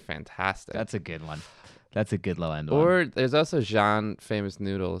just fantastic. That's a good one. That's a good low end one. Or there's also Jean famous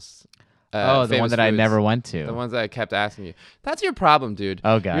noodles. the one Famous that I Foods. never went to. The ones that I kept asking you. That's your problem, dude.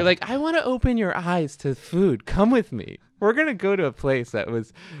 Oh, God. You're like, I want to open your eyes to food. Come with me. We're gonna go to a place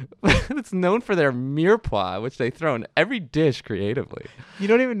that's known for their mirepoix, which they throw in every dish creatively. You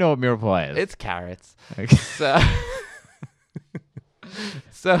don't even know what mirepoix is. It's carrots. Okay.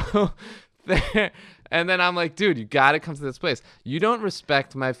 So there, and then I'm like, dude, you gotta come to this place. You don't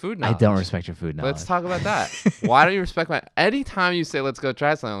respect my food I knowledge. don't respect your food knowledge. Let's talk about that. Why don't you respect my? Anytime you say let's go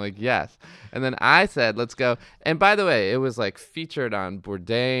try something, I'm like yes. And then I said let's go. And by the way, it was like featured on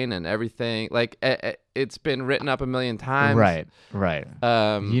Bourdain and everything. Like it's been written up a million times. Right.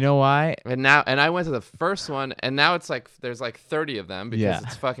 You know why? And I went to the first one, and now it's like there's like 30 of them because Yeah.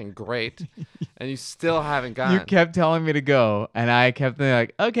 it's fucking great, and you still haven't gone. You kept telling me to go, and I kept thinking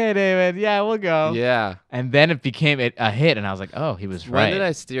like, okay, David, yeah, we'll go. Yeah. And then it became a hit, and I was like, oh, he was right. When did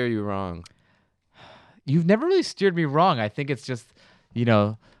I steer you wrong? You've never really steered me wrong. I think it's just,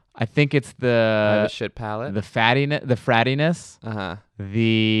 I think it's I have a shit palate. the frattiness. Uh-huh.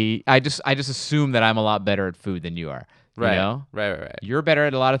 I just assume that I'm a lot better at food than you are. Right. You know? Right. You're better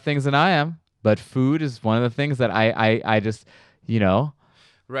at a lot of things than I am, but food is one of the things that I just,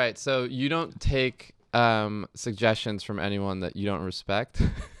 Right. So you don't take suggestions from anyone that you don't respect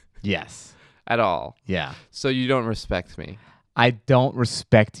yes. at all. Yeah. So you don't respect me. I don't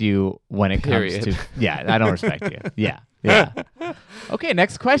respect you when it Period. comes to yeah, I don't respect you. Yeah. Okay,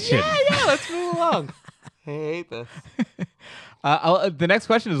 next question. Yeah, let's move along. I hate this. The next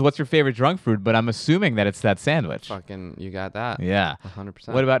question is what's your favorite drunk food, but I'm assuming that it's that sandwich. Fucking, you got that. Yeah. 100%.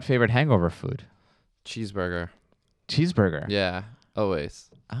 What about favorite hangover food? Cheeseburger? Cheeseburger. Yeah, always.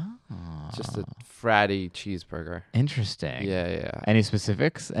 Oh. Just a fratty cheeseburger. Interesting. Yeah. Any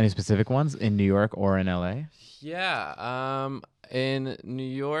specifics? Any specific ones in New York or in LA? Yeah. In New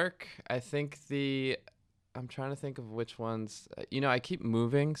York, I think I'm trying to think of which ones. I keep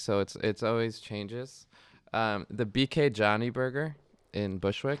moving, so it's always changes. The BK Johnny Burger in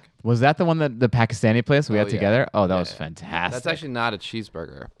Bushwick. Was that the one that the Pakistani place we Oh, had yeah. together? Oh, that Yeah, was yeah. fantastic. That's actually not a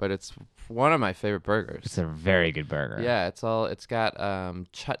cheeseburger, but it's one of my favorite burgers. It's a very good burger. Yeah, it's got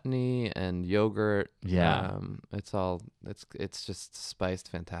chutney and yogurt. Yeah. It's just spiced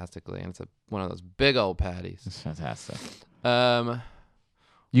fantastically, and it's one of those big old patties. It's fantastic.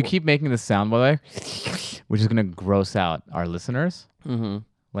 You keep making this sound, by the way, which is gonna gross out our listeners. Mm-hmm.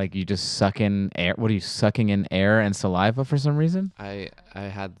 Like you just suck in air. What are you sucking in air and saliva for some reason? I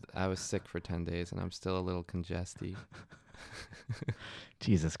was sick for 10 days and I'm still a little congested.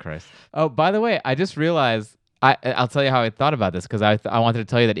 Jesus Christ. Oh, by the way, I just realized. I'll tell you how I thought about this because I wanted to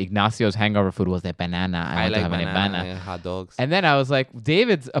tell you that Ignacio's hangover food was a banana. I want to have a banana. and hot dogs. And then I was like,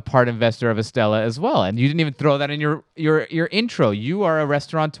 David's a part investor of Estella as well, and you didn't even throw that in your intro. You are a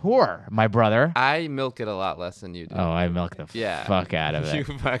restaurateur, my brother. I milk it a lot less than you do. Oh, I milk the fuck out of You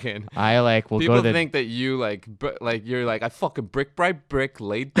it. fucking. I like will People go to the. think that you like you're like I fucking brick by brick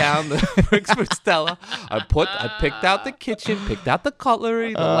laid down the bricks for Stella. I picked out the kitchen, picked out the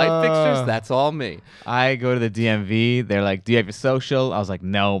cutlery, the light fixtures. That's all me. I go to the DMV. They're like, "Do you have your social?" I was like,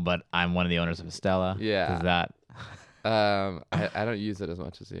 "No, but I'm one of the owners of Estella." Yeah. Does that? I don't use it as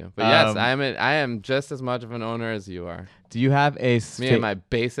much as you, but yes, I am just as much of an owner as you are. Do you have a? Me and my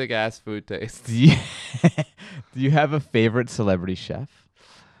basic ass food taste. Do you, do you have a favorite celebrity chef?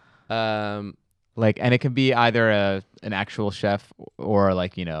 Like, and it can be either an actual chef or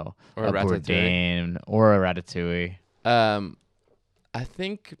like Or a a ratatouille. Bourdain or a ratatouille. I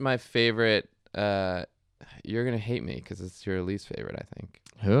think my favorite. You're gonna hate me because it's your least favorite. I think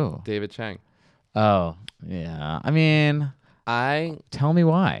Who? David Chang. Oh, yeah. I mean, tell me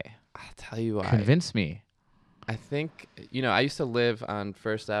why. I'll tell you why. Convince me. I think I used to live on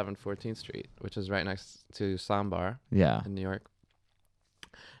First Ave and 14th Street, which is right next to Sambar Yeah. in New York.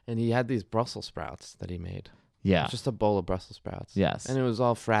 And he had these Brussels sprouts that he made. Yeah. Just a bowl of Brussels sprouts. Yes. And it was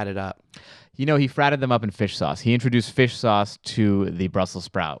all fratted up. He fratted them up in fish sauce. He introduced fish sauce to the Brussels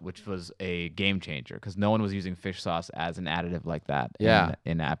sprout, which was a game changer because no one was using fish sauce as an additive like that. Yeah.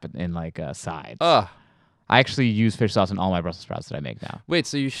 In like sides. Ugh. I actually use fish sauce in all my Brussels sprouts that I make now. Wait,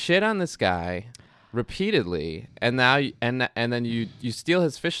 so you shit on this guy repeatedly, and now and then you steal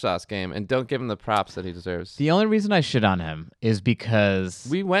his fish sauce game and don't give him the props that he deserves. The only reason I shit on him is because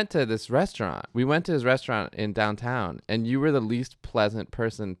We went to this restaurant. We went to his restaurant in downtown, and you were the least pleasant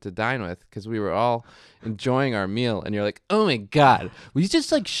person to dine with because we were all enjoying our meal, and you're like, "Oh my god, we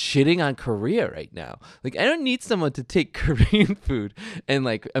just like shitting on Korea right now. Like, I don't need someone to take Korean food and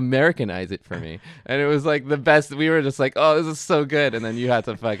like Americanize it for me." And it was like the best. We were just like, "Oh, this is so good," and then you had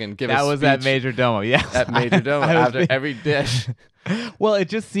to fucking give that a was at speech Major Domo. Yes. at Major Domo I was after every dish. Well, it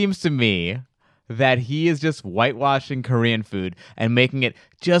just seems to me that he is just whitewashing Korean food and making it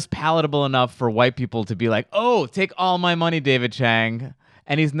just palatable enough for white people to be like, "Oh, take all my money, David Chang."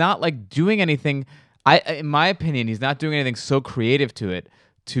 And he's not like doing anything. In my opinion, he's not doing anything so creative to it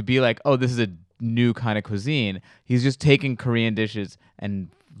to be like, "Oh, this is a new kind of cuisine." He's just taking Korean dishes and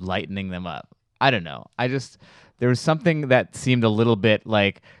lightening them up. I don't know. There was something that seemed a little bit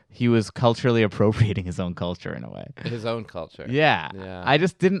like he was culturally appropriating his own culture in a way. His own culture. Yeah. Yeah. I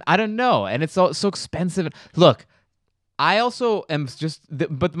don't know. And it's so expensive. Look, I also am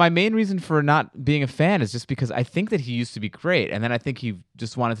but my main reason for not being a fan is just because I think that he used to be great. And then I think he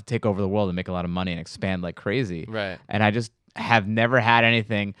just wanted to take over the world and make a lot of money and expand like crazy. Right. And I just have never had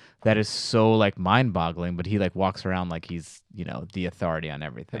anything that is so like mind boggling, but he like walks around like he's, the authority on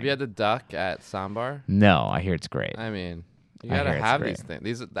everything. Have you had the duck at Sambar? No, I hear it's great. I mean, you I gotta hear it's have great. these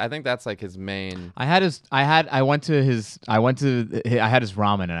things. I think that's like his main. I had his ramen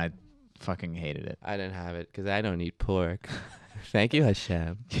and I fucking hated it. I didn't have it because I don't eat pork. Thank you,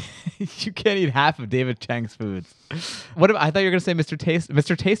 Hashem. You can't eat half of David Chang's foods. I thought you were gonna say Mr. Taster.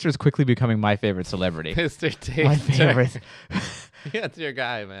 Mr. Taster is quickly becoming my favorite celebrity. Mr. Taster. My favorite. Yeah, that's your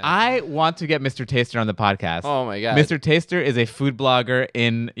guy, man. I want to get Mr. Taster on the podcast. Oh my god. Mr. Taster is a food blogger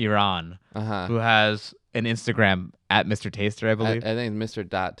in Iran Uh-huh. who has an Instagram at Mr. Taster, I I believe. think it's Mr.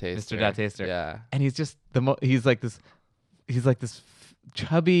 Dot Taster. Mr. Dot Taster. Yeah. And he's just he's like this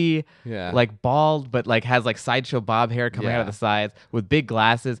chubby, Yeah. like bald, but like has like sideshow bob hair coming out of Yeah. the sides with big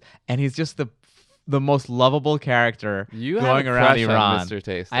glasses, and he's just the most lovable character You going have a around crush on Iran. Mr.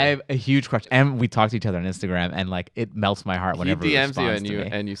 Taster. I have a huge crush, and we talk to each other on Instagram, and like it melts my heart He whenever he DMs you responds and to you me.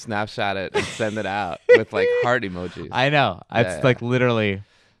 and you snapshot it and send it out with like heart emojis. I know it's Yeah. like literally,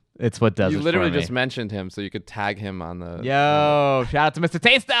 it's what does You it literally for me. just mentioned him so you could tag him on the. Yo, shout out to Mr.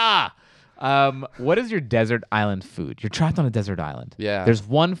 Taster. What is your desert island food? You're trapped on a desert island. Yeah. There's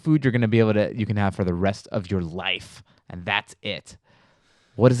one food you can have for the rest of your life, and that's it.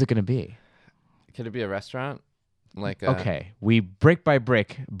 What is it gonna be? Could it be a restaurant? Like Okay, we brick by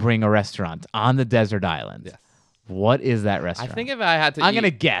brick bring a restaurant on the desert island. Yes. What is that I restaurant? think if I had to, I'm eat, gonna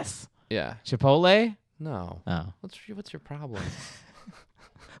guess Yeah. Chipotle. No. Oh, What's your problem?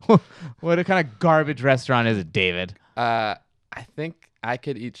 what kind of garbage restaurant is it, David? I think I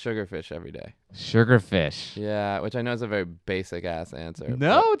could eat sugarfish every day. Sugarfish. Yeah, which I know is a very basic ass answer.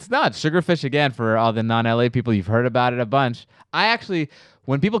 No, it's not. Sugarfish, again, for all the non-LA people, you've heard about it a bunch. I actually,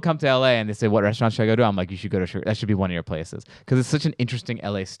 when people come to LA and they say, what restaurant should I go to? I'm like, you should go to Sugar. That should be one of your places. Because it's such an interesting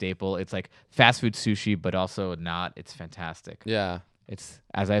LA staple. It's like fast food sushi, but also not. It's fantastic. Yeah. It's,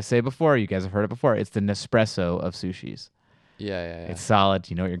 as I say before, you guys have heard it before, it's the Nespresso of sushis. Yeah. It's solid.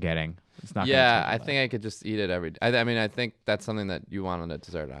 You know what you're getting. It's not. Yeah, I think I could just eat it every day. I mean, I think that's something that you want on a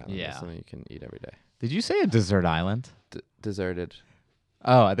desert island. Yeah. It's something you can eat every day. Did you say a desert island? Deserted.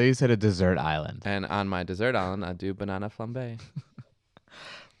 Oh, I thought you said a desert island. And on my desert island, I do banana flambe.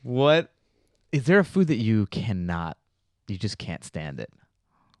 What is there a food that you just can't stand it?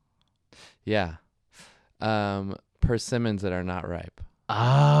 Yeah. Persimmons that are not ripe.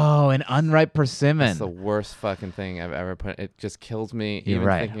 Oh, an unripe persimmon. It's the worst fucking thing I've ever put. It just kills me You're even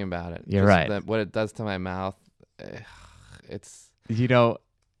right. thinking about it. You're Just right. what it does to my mouth. It's You know,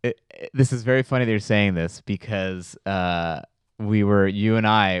 this is very funny that you're saying this because you and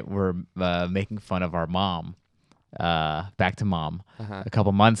I were making fun of our mom, back to mom, a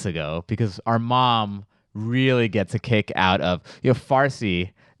couple months ago because our mom really gets a kick out of,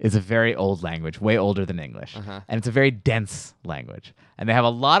 Farsi is a very old language, way older than English. And it's a very dense language. And they have a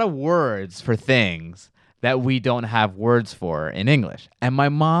lot of words for things that we don't have words for in English. And my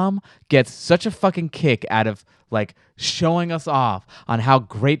mom gets such a fucking kick out of like showing us off on how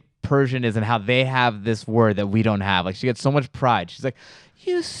great Persian is and how they have this word that we don't have. Like she gets so much pride. She's like,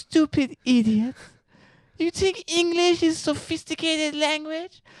 "You stupid idiot. You think English is sophisticated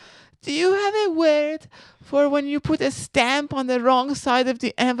language? Do you have a word for when you put a stamp on the wrong side of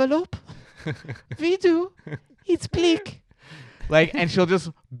the envelope? We do. It's plick." Like, and she'll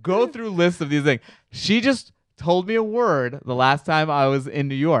just go through lists of these things. She just told me a word the last time I was in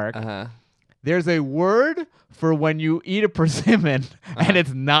New York. There's a word for when you eat a persimmon and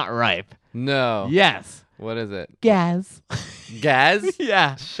it's not ripe. no. Yes. What is it? Gas. Gaz?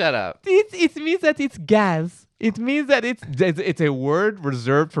 Yeah. Shut up. It means that it's gas. It means that it's a word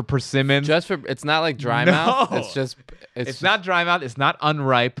reserved for persimmons. It's not like dry No. mouth. It's just It's not dry mouth. It's not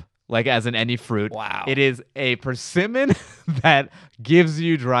unripe, like as in any fruit. Wow. It is a persimmon that gives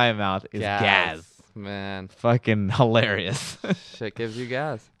you dry mouth. Is gas. Man, Fucking hilarious. shit gives you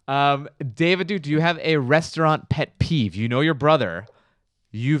gas. David, dude, do you have a restaurant pet peeve? You know your brother.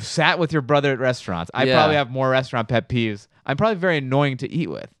 You've sat with your brother at restaurants. I Yeah. probably have more restaurant pet peeves. I'm probably very annoying to eat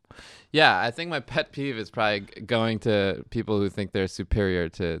with. Yeah, I think my pet peeve is probably going to people who think they're superior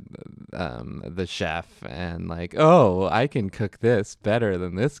to the chef and like, oh, I can cook this better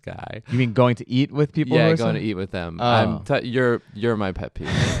than this guy. You mean going to eat with people? Yeah, who are going so- to eat with them. Oh. You're my pet peeve.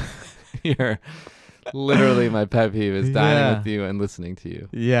 You're literally my pet peeve is dining Yeah. with you and listening to you.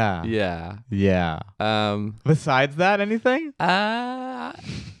 Yeah. Yeah. Yeah. Um. Besides that, anything?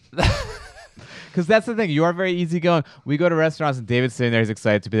 Because that's the thing. You are very easygoing. We go to restaurants and David's sitting there. He's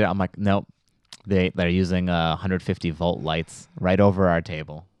excited to be there. I'm like, nope. They're using 150 volt lights right over our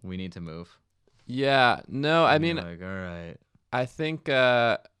table. We need to move. Yeah. No, I mean, like, all right. I think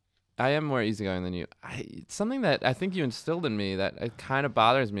I am more easygoing than you. It's something that I think you instilled in me that it kind of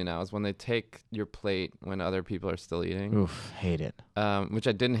bothers me now is when they take your plate when other people are still eating. Oof, hate it. Which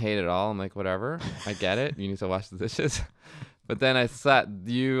I didn't hate at all. I'm like, whatever. I get it. You need to wash the dishes. But then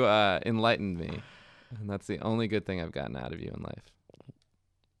you enlightened me. And that's the only good thing I've gotten out of you in life.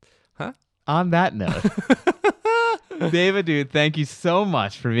 Huh? On that note, David, dude, thank you so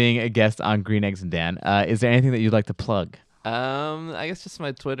much for being a guest on Green Eggs and Dan. Is there anything that you'd like to plug? I guess just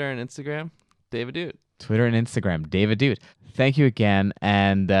my Twitter and Instagram, David Ahdoot. Twitter and Instagram, David Ahdoot. Thank you again.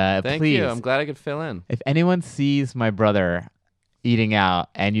 And Thank please, you. I'm glad I could fill in. if anyone sees my brother eating out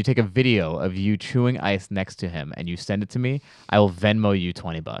and you take a video of you chewing ice next to him and you send it to me, I will Venmo you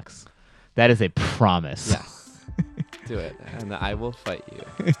 $20. That is a promise. Yes. Do it. And I will fight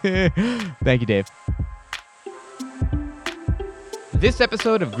you. Thank you, Dave. This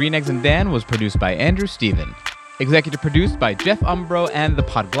episode of Green Eggs and Dan was produced by Andrew Steven. Executive produced by Jeff Umbro and The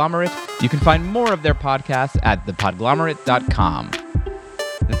Podglomerate. You can find more of their podcasts at thepodglomerate.com.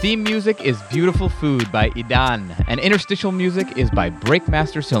 The theme music is Beautiful Food by Idan, and interstitial music is by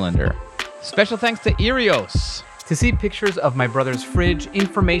Breakmaster Cylinder. Special thanks to Irios. To see pictures of my brother's fridge,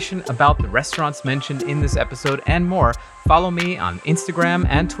 information about the restaurants mentioned in this episode, and more, follow me on Instagram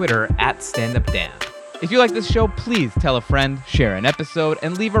and Twitter at StandUpDan. If you like this show, please tell a friend, share an episode,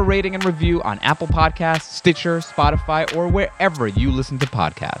 and leave a rating and review on Apple Podcasts, Stitcher, Spotify, or wherever you listen to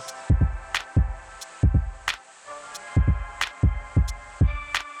podcasts.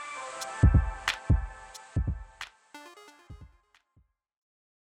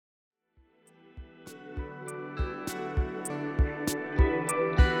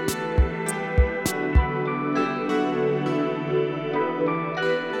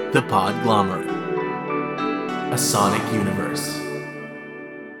 The Podglomerate. A Sonic Universe.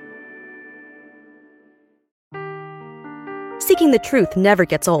 Seeking the truth never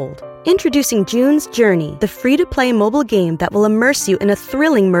gets old. Introducing June's Journey, the free-to-play mobile game that will immerse you in a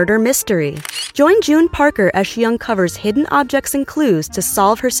thrilling murder mystery. Join June Parker as she uncovers hidden objects and clues to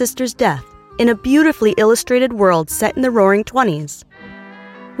solve her sister's death in a beautifully illustrated world set in the Roaring '20s.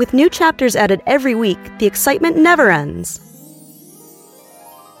 With new chapters added every week, the excitement never ends.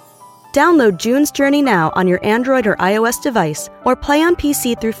 Download June's Journey now on your Android or iOS device, or play on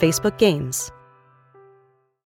PC through Facebook Games.